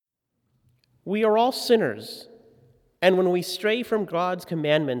We are all sinners, and when we stray from God's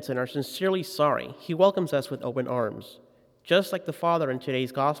commandments and are sincerely sorry, he welcomes us with open arms, just like the Father in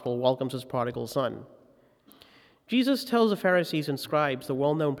today's gospel welcomes his prodigal son. Jesus tells the Pharisees and scribes the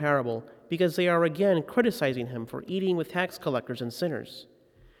well-known parable because they are again criticizing him for eating with tax collectors and sinners.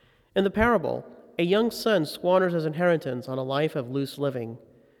 In the parable, a young son squanders his inheritance on a life of loose living.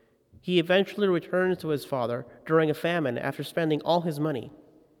 He eventually returns to his father during a famine after spending all his money.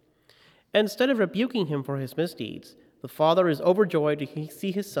 Instead of rebuking him for his misdeeds, the father is overjoyed to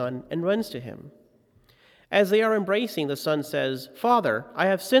see his son and runs to him. As they are embracing, the son says, "Father, I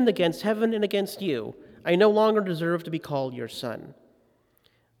have sinned against heaven and against you. I no longer deserve to be called your son."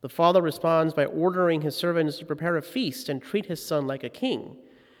 The father responds by ordering his servants to prepare a feast and treat his son like a king.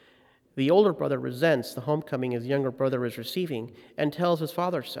 The older brother resents the homecoming his younger brother is receiving and tells his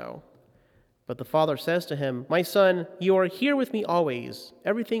father so. But the father says to him, "My son, you are here with me always.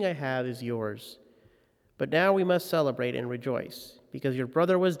 Everything I have is yours. But now we must celebrate and rejoice, because your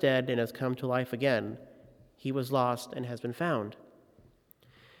brother was dead and has come to life again. He was lost and has been found."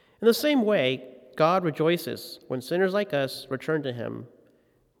 In the same way, God rejoices when sinners like us return to him.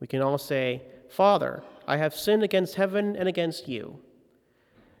 We can all say, "Father, I have sinned against heaven and against you."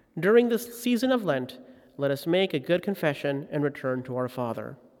 During this season of Lent, let us make a good confession and return to our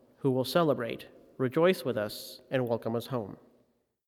Father, who will celebrate, rejoice with us, and welcome us home.